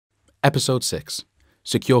Episode 6.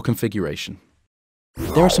 Secure Configuration.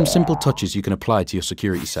 There are some simple touches you can apply to your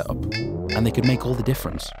security setup, and they could make all the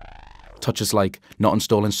difference. Touches like not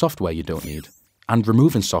installing software you don't need, and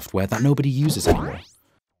removing software that nobody uses anymore.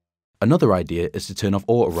 Another idea is to turn off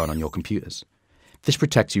auto-run on your computers. This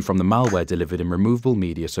protects you from the malware delivered in removable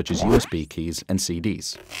media such as USB keys and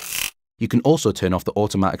CDs. You can also turn off the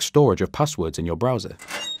automatic storage of passwords in your browser.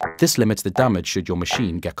 This limits the damage should your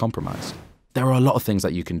machine get compromised. There are a lot of things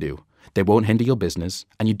that you can do. They won't hinder your business,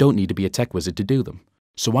 and you don't need to be a tech wizard to do them.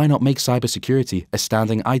 So why not make cybersecurity a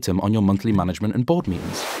standing item on your monthly management and board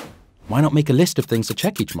meetings? Why not make a list of things to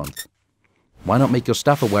check each month? Why not make your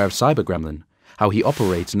staff aware of Cyber Gremlin, how he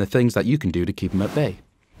operates and the things that you can do to keep him at bay?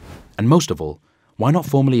 And most of all, why not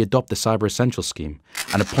formally adopt the Cyber Essentials scheme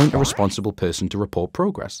and appoint a responsible person to report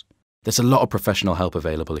progress? There's a lot of professional help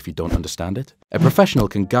available if you don't understand it. A professional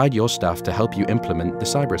can guide your staff to help you implement the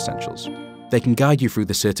Cyber Essentials. They can guide you through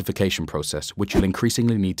the certification process, which you'll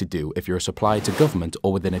increasingly need to do if you're a supplier to government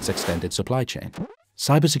or within its extended supply chain.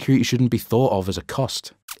 Cybersecurity shouldn't be thought of as a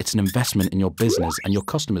cost. It's an investment in your business and your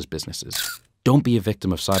customers' businesses. Don't be a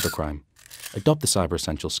victim of cybercrime. Adopt the Cyber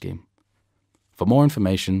Essentials scheme. For more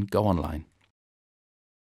information, go online.